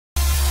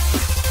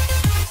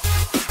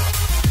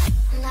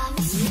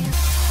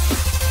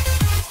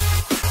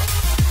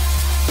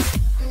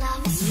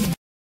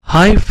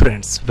Hi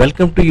friends,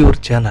 welcome to your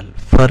channel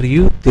for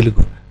you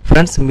Telugu.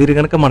 Friends, మీరు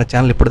కనుక మన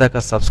ఛానల్ ఇప్పటిదాకా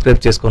సబ్స్క్రైబ్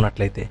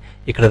చేసుకున్నట్లయితే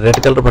ఇక్కడ రెడ్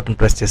కలర్ బటన్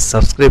ప్రెస్ చేసి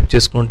సబ్స్క్రైబ్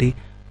చేసుకోండి.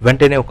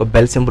 వెంటనే ఒక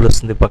బెల్ సింబల్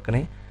వస్తుంది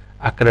పక్కనే,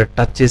 అక్కడ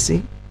టచ్ చేసి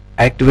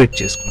యాక్టివేట్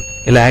చేసుకోండి.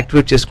 ఇలా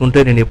యాక్టివేట్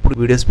చేసుకుంటే నేను ఎప్పుడు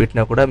వీడియోస్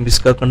పెట్టినా కూడా మిస్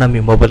కాకుండా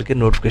మీ మొబైల్కి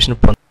నోటిఫికేషన్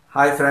పొందండి.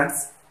 హాయ్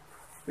ఫ్రెండ్స్,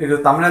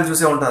 మీరు తమిళనాడు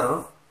చూసే ఉంటారు.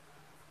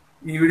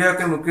 ఈ వీడియో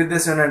యొక్క ముఖ్య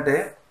ఉద్దేశం ఏంటంటే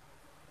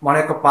మన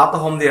యొక్క పాత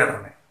హోమ్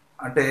థియేటర్ని,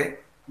 అంటే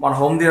మన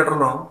హోమ్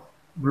థియేటర్లో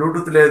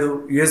బ్లూటూత్ లేదు,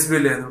 యూఎస్బీ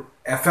లేదు,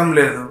 ఎఫ్ఎం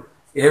లేదు,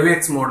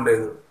 ఏవిఎక్స్ మోడ్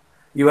లేదు,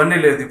 ఇవన్నీ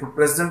లేదు. ఇప్పుడు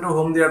ప్రెసిడెంట్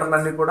హోమ్ థియేటర్లు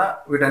అన్నీ కూడా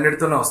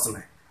వీటన్నిటితోనే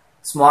వస్తున్నాయి.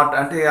 స్మార్ట్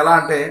అంటే ఎలా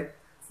అంటే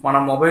మన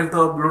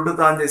మొబైల్తో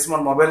బ్లూటూత్ ఆన్ చేసి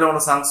మన మొబైల్లో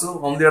ఉన్న సాంగ్స్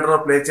హోమ్ థియేటర్లో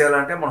ప్లే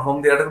చేయాలంటే మన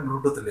హోమ్ థియేటర్కి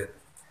బ్లూటూత్ లేదు.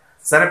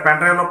 సరే,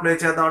 పెన్ డ్రైవ్లో ప్లే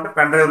చేద్దామంటే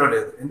పెన్ డ్రైవ్లో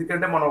లేదు.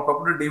 ఎందుకంటే మనం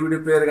ఒకప్పుడు డివిడి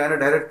ప్లేయర్ కానీ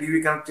డైరెక్ట్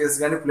టీవీ కనెక్ట్ చేసి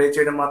కానీ ప్లే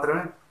చేయడం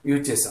మాత్రమే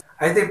యూజ్ చేసాం.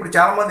 అయితే ఇప్పుడు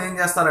చాలా మంది ఏం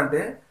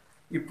చేస్తారంటే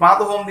ఈ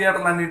పాత హోమ్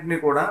థియేటర్లు అన్నింటినీ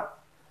కూడా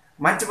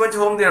మంచి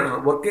హోమ్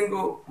థియేటర్ వర్కింగ్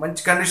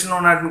మంచి కండిషన్లో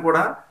ఉన్నటిని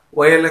కూడా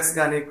వైఎల్ఎక్స్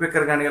కానీ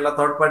క్విక్కర్ కానీ ఇలా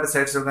థర్డ్ పార్టీ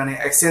సైట్స్లో కానీ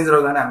ఎక్స్చేంజ్లో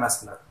కానీ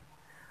అమ్మేస్తున్నారు.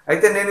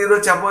 అయితే నేను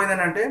ఈరోజు చెప్పబోయేది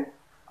ఏంటంటే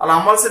అలా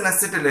అమ్మాల్సిన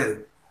నెసెసిటీ లేదు.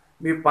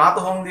 మీ పాత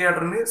హోమ్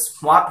థియేటర్ని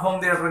స్మార్ట్ హోమ్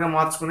థియేటర్గా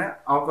మార్చుకునే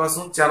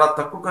అవకాశం చాలా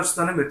తక్కువ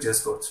ఖర్చుతోనే మీరు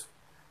చేసుకోవచ్చు.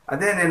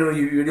 అదే నేను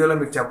ఈ వీడియోలో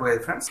మీకు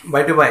చెప్పబోయేది ఫ్రెండ్స్.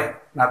 బయట బాయ్,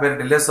 నా పేరు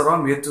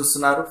ఢిల్లేశ్వరరావు, మీరు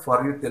చూస్తున్నారు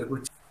ఫర్ యూ తెలుగు.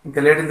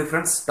 ఇంకా లేట్ ఉంది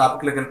ఫ్రెండ్స్,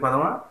 టాపిక్లోకి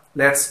వెళ్ళిపోదామా?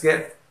 Let's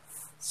get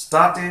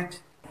started.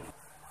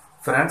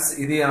 ఫ్రెండ్స్,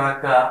 ఇది నా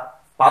యొక్క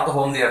పాత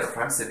హోమ్ థియేటర్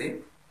ఫ్రెండ్స్. ఇది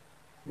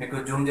మీకు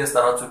జూమ్ చేసి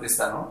తర్వాత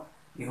చూపిస్తాను.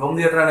 ఈ హోమ్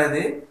థియేటర్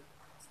అనేది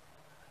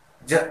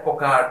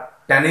ఒక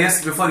 10 years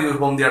before your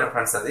home theatre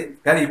friends అది.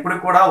 కానీ ఇప్పుడు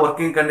కూడా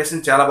వర్కింగ్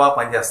కండిషన్ చాలా బాగా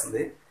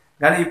పనిచేస్తుంది.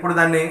 కానీ ఇప్పుడు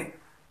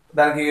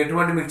దానికి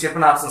ఎటువంటి మీకు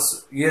చెప్పిన ఆప్షన్స్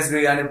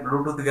యూఎస్బీ కానీ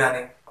బ్లూటూత్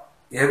కానీ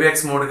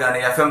ఏవిఎక్స్ మోడ్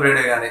కానీ ఎఫ్ఎం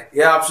రేడియో కానీ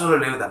ఏ ఆప్షన్లో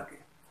లేవు దానికి.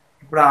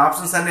 ఇప్పుడు ఆ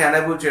ఆప్షన్స్ అన్ని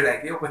ఎనేబుల్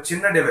చేయడానికి ఒక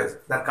చిన్న డివైస్,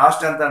 దాని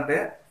కాస్ట్ ఎంత అంటే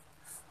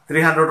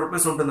 300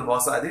 రూపీస్ ఉంటుంది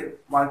బహుశా. అది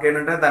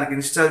మనకేంటంటే దానికి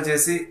ఇన్స్టాల్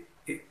చేసి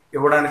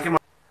ఇవ్వడానికి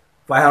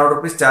 500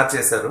 రూపీస్ ఛార్జ్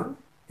చేశారు.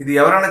 ఇది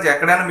ఎవరైనా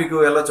ఎక్కడైనా మీకు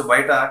వెళ్ళొచ్చు,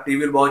 బయట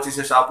టీవీలు బాగు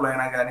చేసే షాప్లో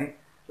అయినా కానీ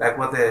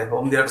లేకపోతే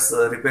హోమ్ థియేటర్స్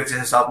రిపేర్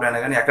చేసే షాప్లో అయినా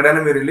కానీ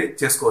ఎక్కడైనా మీరు వెళ్ళి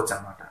చేసుకోవచ్చు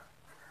అనమాట.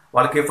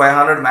 వాళ్ళకి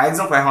 500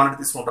 మ్యాక్సిమం 500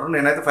 తీసుకుంటారు.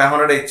 నేనైతే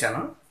 500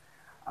 ఇచ్చాను.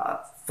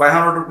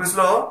 500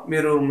 రూపీస్లో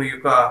మీరు మీ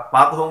యొక్క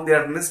పాత హోమ్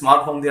థియేటర్ని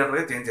స్మార్ట్ హోమ్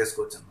థియేటర్గా చేంజ్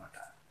చేసుకోవచ్చు అనమాట.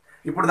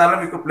 ఇప్పుడు దానిలో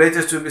మీకు ప్లే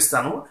చేసి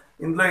చూపిస్తాను.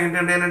 ఇందులో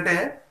ఏంటంటే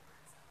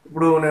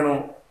ఇప్పుడు నేను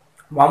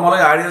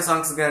మామూలుగా ఆడియో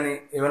సాంగ్స్ కానీ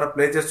ఏమైనా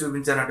ప్లే చేసి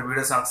చూపించానంటే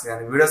వీడియో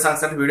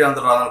సాంగ్స్ అంటే వీడియో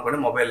అందరూ రాదనుకోండి,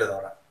 మొబైల్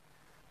ద్వారా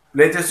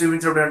ప్లే చేసి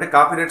చూపించినప్పుడు అంటే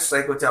కాపీరైట్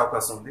స్ట్రైక్ వచ్చే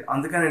అవకాశం ఉంది.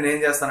 అందుకని నేను ఏం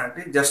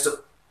చేస్తానంటే జస్ట్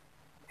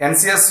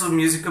ఎన్సిఎస్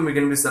మ్యూజిక్ మీకు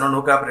వినిపిస్తాను,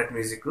 నో కాపీరైట్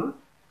మ్యూజిక్.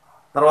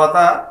 తర్వాత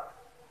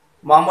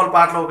మామూలు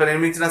పాటలు ఒక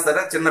నిర్మించినా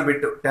సరే చిన్న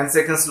బిట్ 10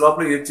 seconds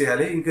లోపల యూజ్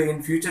చేయాలి. ఇంకా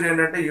ఇన్ ఫ్యూచర్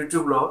ఏంటంటే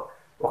యూట్యూబ్లో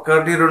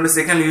 1-2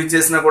 సెకండ్లు యూజ్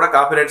చేసినా కూడా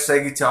కాపీరైట్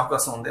స్ట్రైక్ ఇచ్చే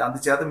అవకాశం ఉంది.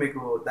 అందుచేత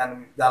మీకు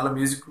దానిలో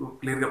మ్యూజిక్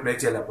క్లియర్గా ప్లే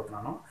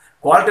చేయలేకపోతున్నాను.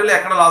 క్వాలిటీలో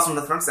ఎక్కడ లాస్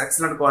ఉండదు ఫ్రెండ్స్,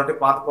 ఎక్సలెంట్ క్వాలిటీ.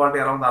 పాత క్వాలిటీ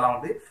ఎలా ఉంది అలా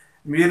ఉంది.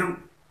 మీరు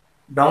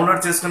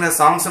డౌన్లోడ్ చేసుకునే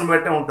సాంగ్స్ని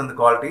బట్టే ఉంటుంది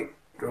క్వాలిటీ.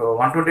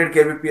 128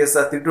 kbps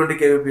 320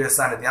 kbps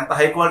అనేది ఎంత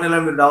హై క్వాలిటీలో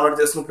మీరు డౌన్లోడ్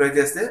చేసుకుని ప్లే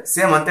చేస్తే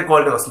సేమ్ అంతే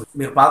క్వాలిటీ వస్తుంది.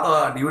 మీరు పాత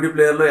డివిడి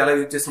ప్లేయర్లో ఎలా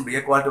యూజ్ చేసినప్పుడు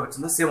ఏ క్వాలిటీ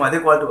వచ్చిందో సేమ్ అదే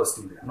క్వాలిటీ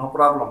వస్తుంది. నో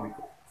ప్రాబ్లం,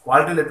 మీకు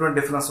క్వాలిటీలో ఎటువంటి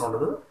డిఫరెన్స్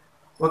ఉండదు.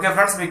 ఓకే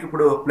ఫ్రెండ్స్, మీకు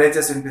ఇప్పుడు ప్లే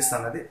చేసి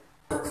వినిపిస్తాను. అది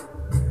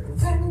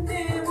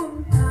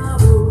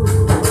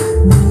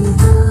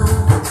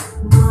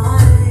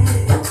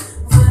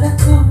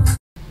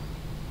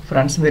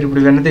ఫ్రెండ్స్, మీరు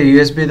ఇప్పుడు విన్నది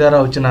యూఎస్బీ ద్వారా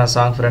వచ్చిన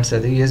సాంగ్ ఫ్రెండ్స్.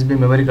 అది యూఎస్బీ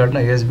మెమరీ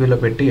కార్డును యూఎస్బీలో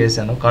పెట్టి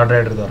వేసాను కార్డ్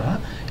రైడర్ ద్వారా.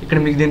 ఇక్కడ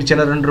మీకు దీనికి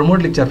చిన్న 2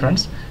 రిమోట్లు ఇచ్చారు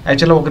ఫ్రెండ్స్.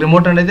 యాక్చువల్గా ఒక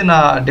రిమోట్ అనేది నా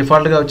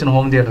డిఫాల్ట్గా వచ్చిన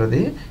హోమ్ థియేటర్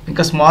అది.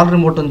 ఇంకా స్మాల్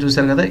రిమోట్ అని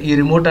చూశారు కదా, ఈ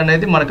రిమోట్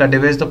అనేది మనకు ఆ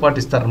డివైస్తో పాటు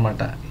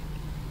ఇస్తారనమాట.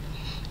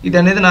 ఇది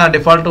అనేది నా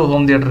default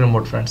home theatre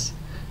remote friends.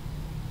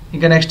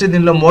 ఇంకా నెక్స్ట్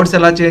దీనిలో మోడ్స్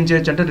ఎలా చేంజ్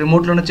చేయొచ్చు అంటే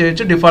రిమోట్లోనే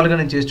చేయొచ్చు, డిఫాల్ట్గా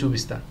నేను చేసి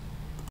చూపిస్తాను.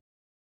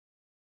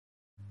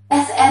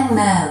 FM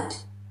mode,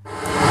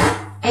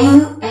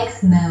 AUX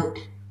mode,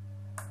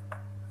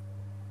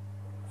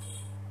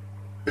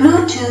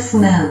 Bluetooth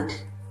mode.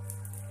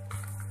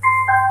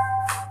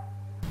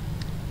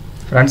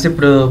 Friends,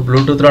 ఇప్పుడు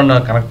బ్లూటూత్లో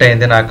కనెక్ట్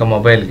అయింది నా యొక్క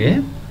మొబైల్కి.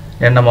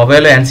 నేను నా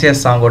మొబైల్లో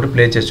ఎన్సిఎస్ సాంగ్ ఒకటి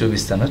ప్లే చేసి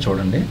చూపిస్తాను,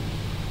 చూడండి.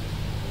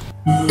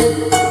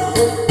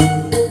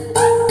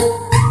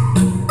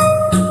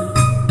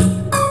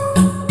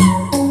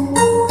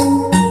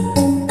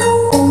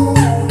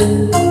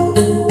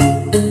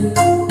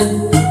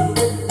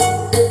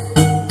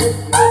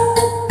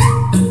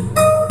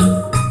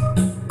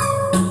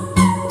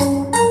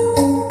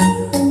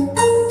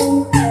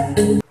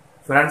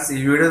 ఫ్రెండ్స్, ఈ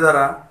వీడియో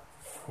ద్వారా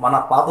మన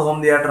పాత హోమ్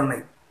థియేటర్ని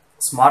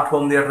స్మార్ట్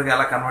హోమ్ థియేటర్గా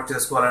ఎలా కన్వర్ట్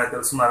చేసుకోవాలని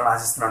తెలుసుకున్నారని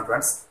ఆశిస్తున్నాను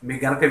ఫ్రెండ్స్.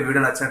 మీకు కనుక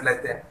వీడియో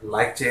నచ్చినట్లయితే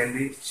లైక్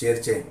చేయండి, షేర్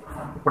చేయండి.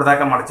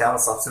 ఇప్పటిదాకా మన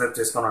ఛానల్ సబ్స్క్రైబ్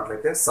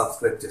చేసుకున్నట్లయితే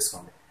సబ్స్క్రైబ్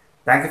చేసుకోండి.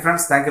 Thank you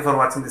friends, thank you for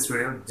watching this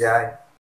video. జై